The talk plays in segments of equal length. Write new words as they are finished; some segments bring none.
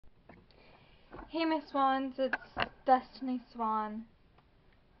Hey, Miss Swans, it's Destiny Swan.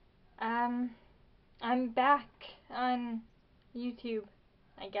 I'm back on YouTube,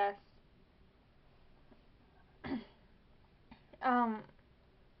 I guess. um,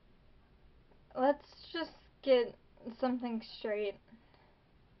 let's just get something straight.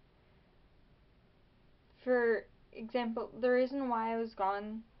 For example, the reason why I was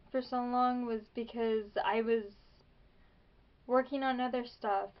gone for so long was because I was working on other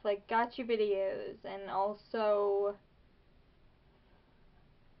stuff, like gotcha videos, and also,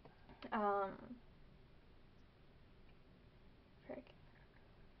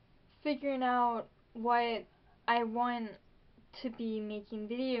 figuring out what I want to be making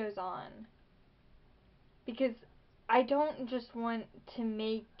videos on. Because I don't just want to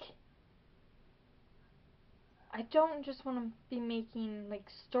be making like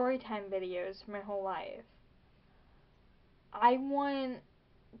story time videos for my whole life. I want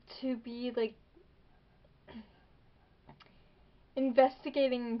to be like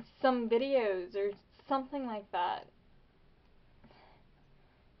investigating some videos or something like that.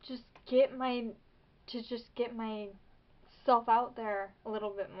 Just get myself out there a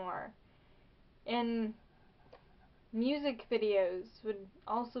little bit more. And music videos would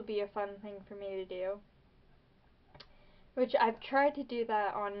also be a fun thing for me to do. Which I've tried to do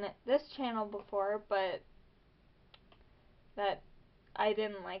that on this channel before, but I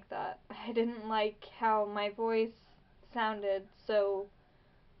didn't like that. I didn't like how my voice sounded, so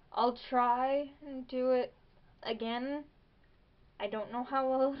I'll try and do it again. I don't know how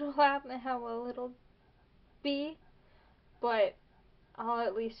well it'll happen, how well it'll be, but I'll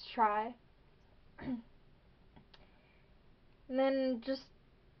at least try. And then just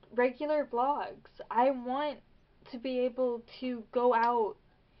regular vlogs. I want to be able to go out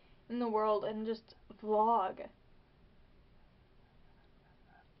in the world and just vlog.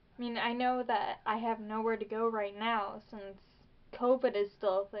 I mean, I know that I have nowhere to go right now since COVID is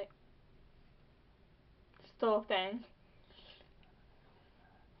still a thing.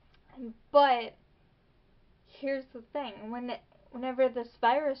 But here's the thing: whenever this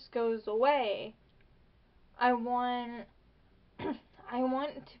virus goes away, I want I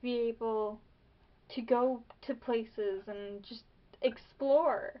want to be able to go to places and just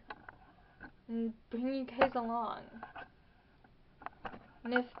explore and bring you guys along.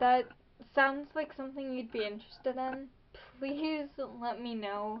 And if that sounds like something you'd be interested in, please let me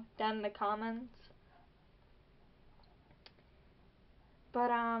know down in the comments. But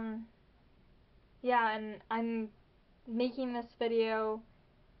yeah, and I'm making this video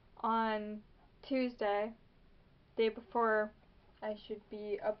on Tuesday, day before I should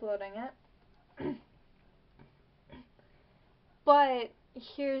be uploading it. But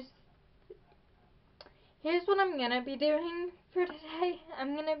here's what I'm gonna be doing for today.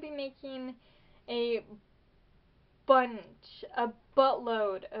 I'm gonna be making a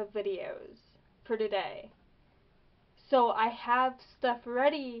buttload of videos for today. So I have stuff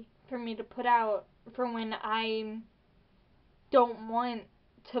ready for me to put out for when I don't want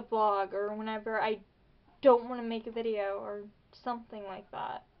to vlog or whenever I don't want to make a video or something like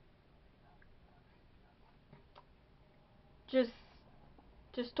that.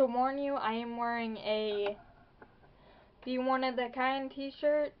 Just to warn you, I am wearing a Be One of the Kind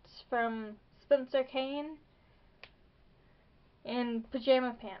t-shirts from Spencer Kane and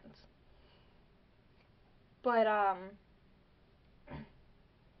pajama pants. But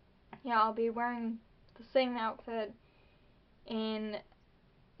yeah, I'll be wearing the same outfit in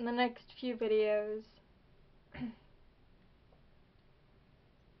the next few videos.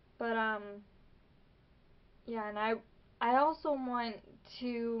 But yeah, and I also want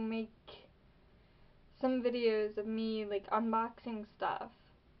to make some videos of me like unboxing stuff.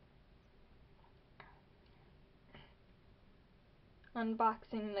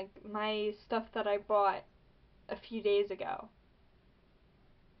 Unboxing like my stuff that I bought a few days ago.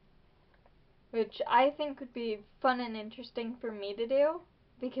 Which I think would be fun and interesting for me to do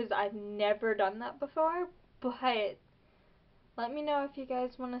because I've never done that before, but let me know if you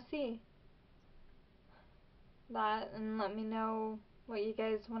guys want to see that and let me know what you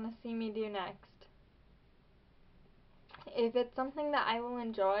guys want to see me do next. If it's something that I will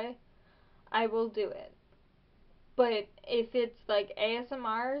enjoy, I will do it. But if it's like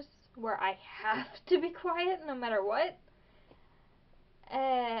ASMRs where I have to be quiet no matter what,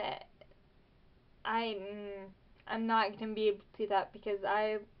 I'm not gonna be able to do that because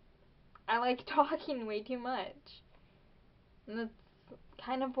I like talking way too much. And that's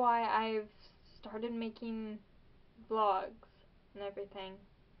kind of why I've started making vlogs and everything.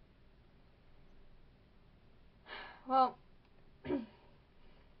 Well,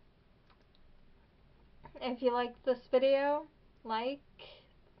 if you like this video, like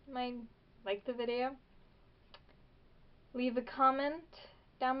the video. Leave a comment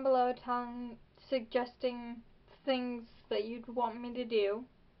down below suggesting things that you'd want me to do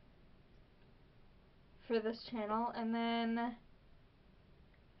for this channel, and then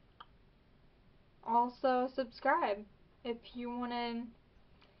also subscribe if you want to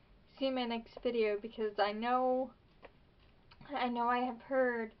see my next video, because I know I have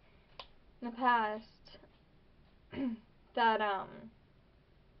heard in the past that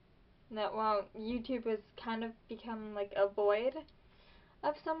well, YouTube has kind of become like a void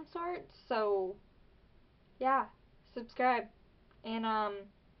of some sort. So yeah, subscribe. And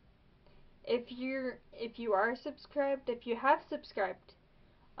if you are subscribed, if you have subscribed,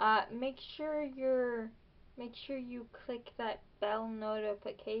 make sure you click that bell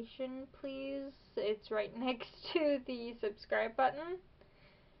notification, please. It's right next to the subscribe button,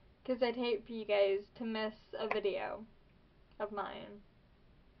 because I'd hate for you guys to miss a video of mine.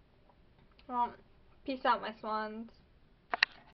 Peace out, my swans.